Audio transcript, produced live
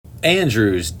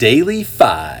Andrew's Daily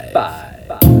Five.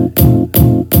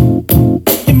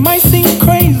 It might seem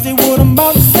crazy what I'm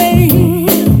about to say.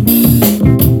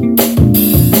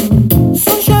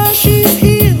 Sunshine, she's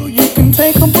here, you can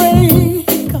take a break.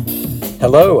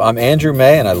 Hello, I'm Andrew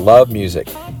May and I love music.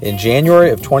 In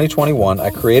January of 2021, I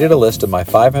created a list of my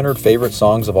 500 favorite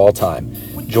songs of all time.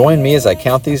 Join me as I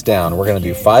count these down. We're going to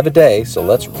do 5 a day, so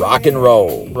let's rock and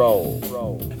roll.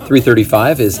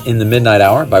 335 is In the Midnight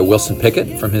Hour by Wilson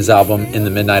Pickett from his album In the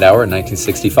Midnight Hour in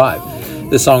 1965.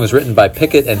 This song was written by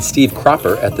Pickett and Steve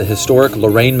Cropper at the historic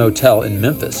Lorraine Motel in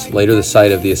Memphis, later the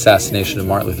site of the assassination of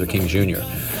Martin Luther King Jr.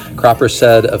 Cropper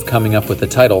said of coming up with the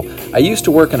title, "I used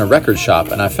to work in a record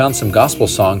shop and I found some gospel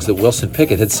songs that Wilson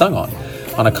Pickett had sung on.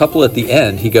 On a couple at the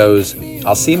end, he goes,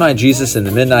 'I'll see my Jesus in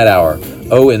the midnight hour.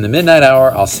 Oh, in the midnight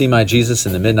hour, I'll see my Jesus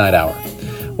in the midnight hour.'"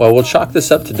 Well, we'll chalk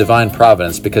this up to divine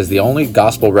providence because the only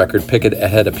gospel record Pickett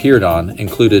had appeared on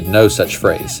included no such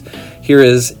phrase. Here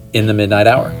is In the Midnight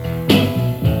Hour.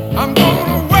 I'm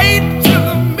gonna wait till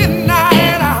the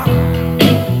midnight hour.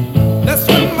 That's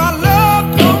when my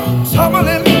love comes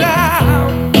tumbling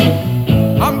down.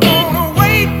 I'm gonna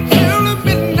wait till the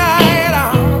midnight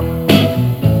hour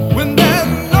when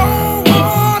there's no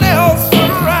one else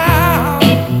around.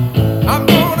 I'm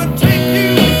gonna take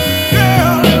you,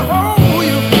 girl, and hold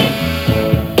you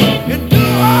and do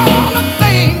all the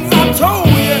things I told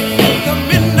you in the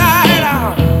midnight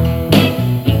hour.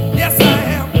 Yes, I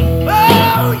am.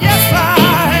 Oh, yes, I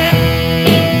am.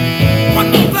 One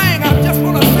more thing I just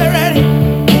want to say right here.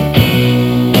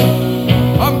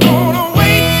 I'm gonna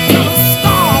wait till the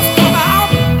stars come out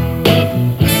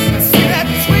and see that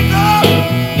twinkle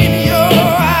in your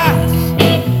eyes.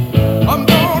 I'm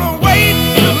gonna wait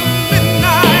till the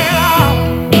midnight hour.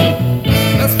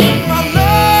 That's when my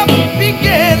love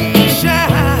begins to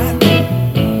shine.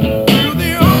 You're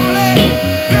the only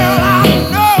girl I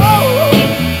know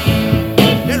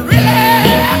that really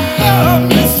love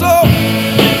me so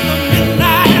in the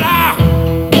midnight hour.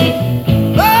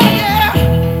 Oh yeah,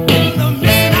 in the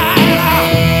midnight hour.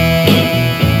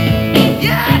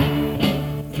 Yeah.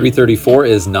 334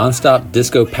 is Nonstop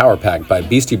Disco Power Pack by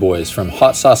Beastie Boys from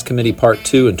Hot Sauce Committee Part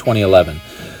 2 in 2011.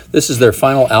 This is their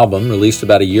final album, released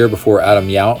about a year before Adam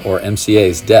Yauch, or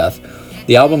MCA's, death.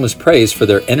 The album was praised for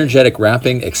their energetic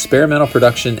rapping, experimental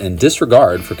production, and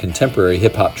disregard for contemporary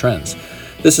hip-hop trends.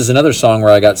 This is another song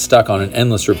where I got stuck on an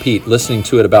endless repeat, listening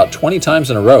to it about 20 times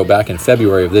in a row back in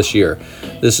February of this year.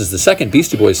 This is the second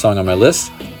Beastie Boys song on my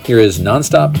list. Here is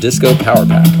Nonstop Disco Power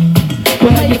Pack.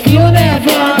 Well, how you feeling,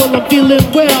 Avon? Well, I'm feeling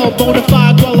well,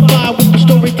 bonafide, qualified with the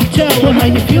story to tell. Well, how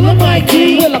you feeling,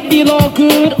 Mikey? Well, I feel all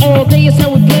good, all day is how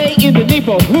we play in the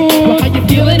neighborhood. Well, how you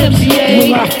feeling,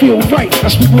 MCA? Well, I feel right. I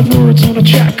speak my words on the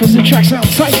track, cause the track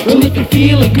sounds tight. Well, if you're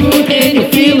feeling good and you're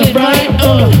feeling right,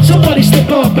 somebody step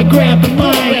up and grab the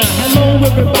mic. Hello,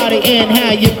 everybody, and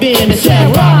how you been? It's Sad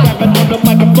Rock, rapping on the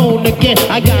microphone again.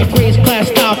 I got grace, class,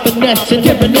 style, finesse, and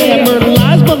debonair.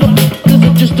 Murderalized motherfuckers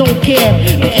that just don't care.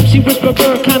 The MC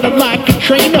Whisperer, kinda like a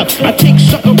trainer. I take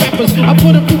sucker rappers, I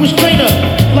put them through a strainer.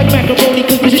 Like macaroni,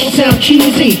 cause this shit sound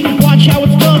cheesy. Watch how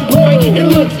it's done, boy, it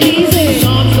looks easy.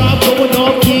 Non-stop going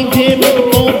off, kingpin,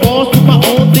 microphone balls, do my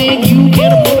own thing. You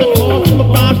get up on the call to my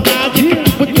rhyme style. You can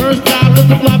do with turnstile, cause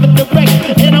I'm live and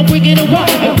direct. And I'm wicked and wild,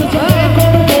 cause I'm back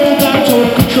on the road, got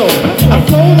total control. I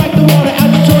flow like the water out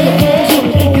your toilet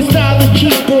bowl. Your style is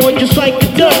cheap, boy, just like the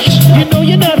Dutch. You know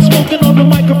you're not smoking on the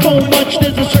microphone much.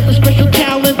 There's a certain special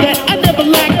talent that I never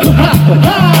lack.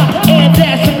 And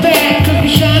that's a fact, cause we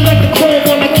shine like the chrome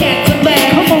on a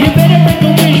Cadillac. You better make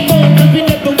a wishbone, cause we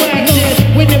never wax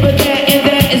it. We never that, and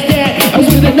that is that. Cause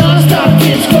we're the non-stop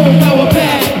disco power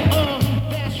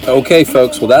pack. Okay,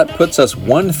 folks, well, that puts us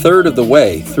 1/3 of the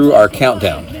way through our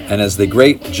countdown. And as the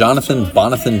great Jonathan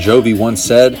Bonathan Jovi once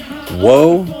said,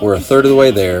 "Whoa, we're 1/3 of the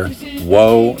way there.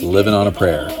 Whoa, living on a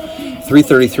prayer."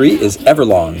 333 is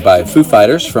Everlong by Foo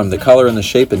Fighters from The Color and the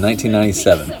Shape in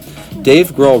 1997.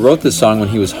 Dave Grohl wrote this song when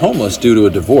he was homeless due to a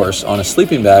divorce on a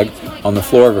sleeping bag on the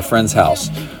floor of a friend's house.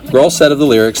 Grohl said of the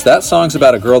lyrics, "That song's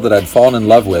about a girl that I'd fallen in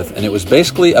love with, and it was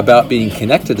basically about being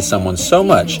connected to someone so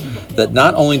much that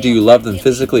not only do you love them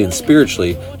physically and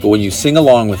spiritually, but when you sing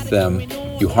along with them,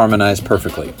 you harmonize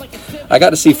perfectly." I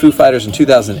got to see Foo Fighters in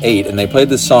 2008, and they played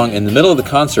this song in the middle of the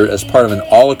concert as part of an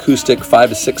all-acoustic 5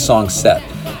 to 6 song set.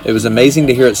 It was amazing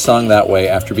to hear it sung that way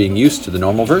after being used to the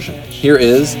normal version. Here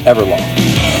is Everlong.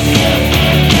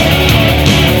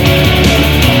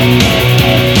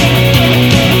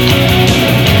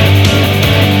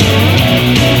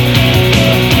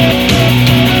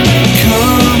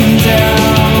 Come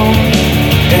down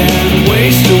and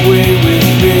waste away with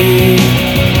me.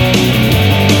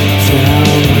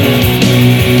 Down with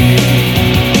me.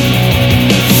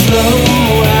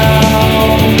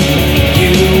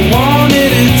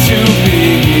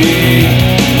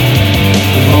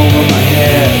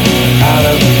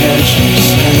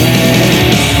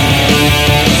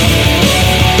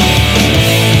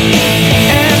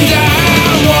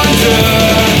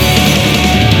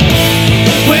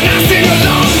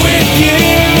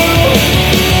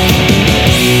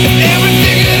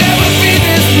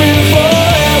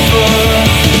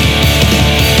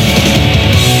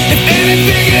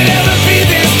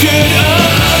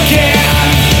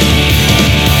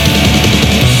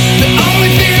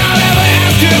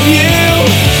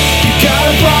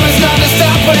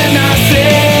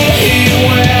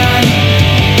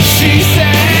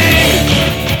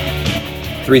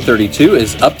 332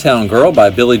 is Uptown Girl by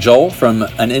Billy Joel from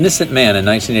An Innocent Man in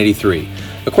 1983.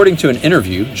 According to an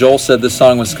interview, Joel said this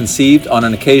song was conceived on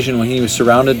an occasion when he was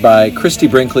surrounded by Christy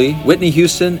Brinkley, Whitney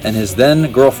Houston, and his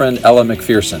then-girlfriend Ella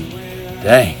McPherson.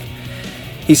 Dang.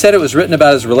 He said it was written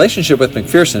about his relationship with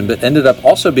McPherson, but ended up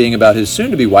also being about his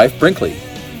soon-to-be wife, Brinkley,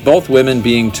 both women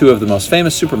being two of the most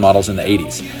famous supermodels in the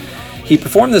 80s. He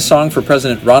performed this song for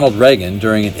President Ronald Reagan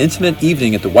during an intimate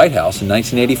evening at the White House in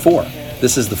 1984.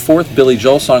 This is the fourth Billy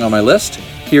Joel song on my list.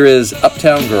 Here is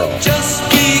Uptown Girl. Just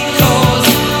because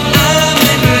I'm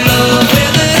in love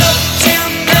with an uptown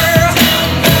girl.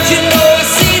 You know I've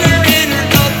seen her in her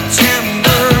uptown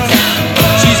girl.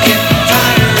 She's getting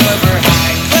tired of her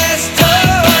high-class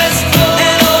toys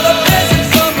and all the presents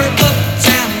from her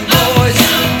uptown boys.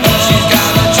 She's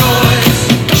got a choice.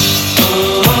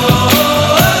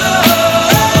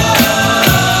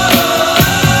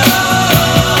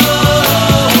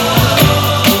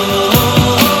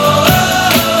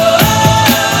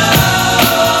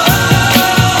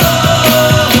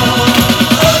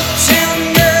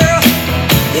 Uptown girl,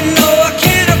 you know I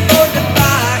can't afford to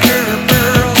buy her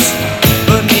pearls,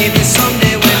 but maybe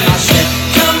someday when my ship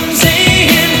comes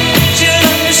in, she'll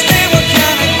understand what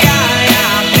kind of guy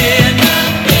I've been,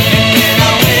 and then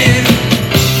I'll win.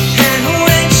 And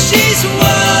when she's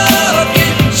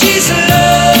walking, she's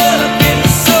looking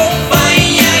so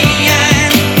fine,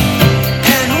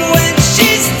 and when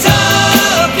she's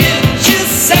talking, she'll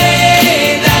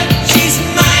say that she's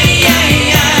mine.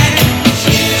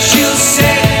 She'll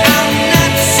say I'm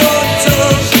not so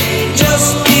tough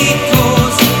just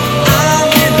because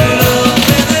I'm in love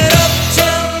with an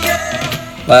uptown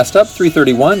girl. Last up,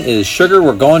 331 is Sugar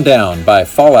We're Going Down by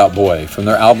Fall Out Boy from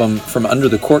their album From Under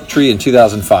the Cork Tree in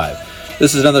 2005.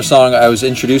 This is another song I was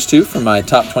introduced to from my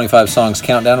Top 25 Songs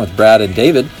Countdown with Brad and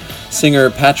David. Singer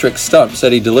Patrick Stump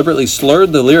said he deliberately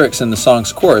slurred the lyrics in the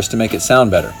song's chorus to make it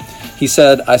sound better. He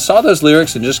said, I saw those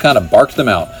lyrics and just kind of barked them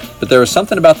out, but there was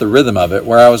something about the rhythm of it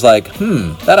where I was like,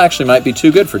 that actually might be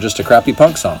too good for just a crappy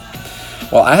punk song.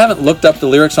 Well, I haven't looked up the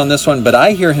lyrics on this one, but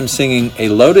I hear him singing a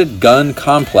loaded gun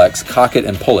complex, cock it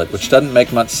and pull it, which doesn't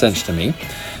make much sense to me.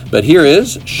 But here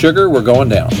is Sugar We're Going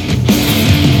Down. Is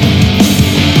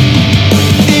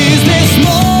this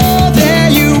more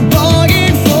than you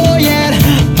bargained for yet?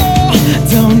 Oh,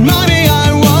 don't mind me,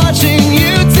 I'm watching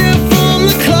YouTube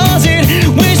from the closet,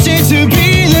 wishing to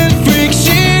be the freak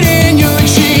shit in your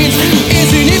jeans.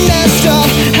 Isn't it messed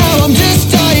up how I'm just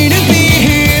dying to be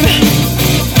him?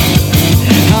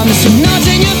 I'm just not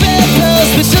in your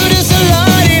bedpost, but so does a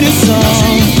line in a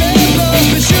song.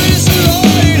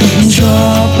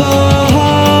 Drop a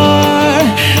heart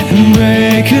and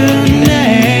break a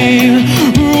name.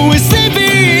 We're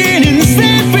sleeping and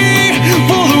sleeping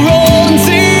for the wrong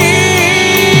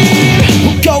team.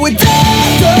 We're going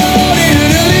down in an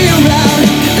early round,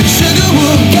 and sugar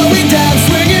we're going down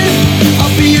swinging.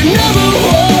 I'll be your number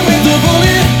one with a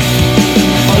bullet.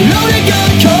 A loaded gun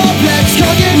complex,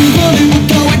 cock and bullet. We're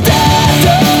going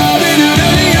down in an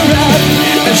early round,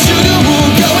 and sugar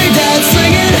we're going down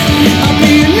swinging. I'll be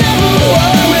your number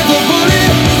one with a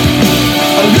bullet.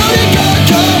 A loaded gun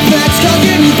complex, cock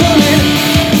and bullet.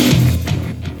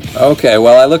 Okay,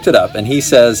 well, I looked it up, and he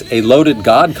says a loaded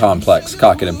God complex,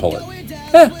 cock it and pull it.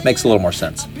 Makes a little more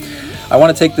sense. I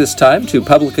want to take this time to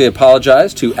publicly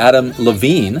apologize to Adam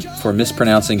Levine for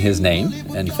mispronouncing his name,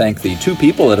 and thank the two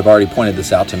people that have already pointed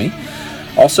this out to me.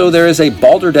 Also, there is a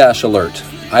balderdash alert.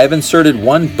 I have inserted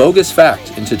one bogus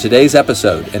fact into today's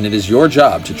episode, and it is your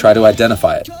job to try to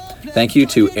identify it. Thank you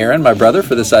to Aaron, my brother,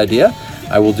 for this idea.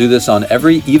 I will do this on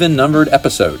every even-numbered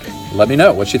episode. Let me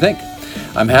know what you think.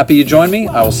 I'm happy you joined me.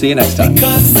 I will see you next time.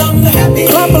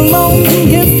 Clap along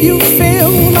if you feel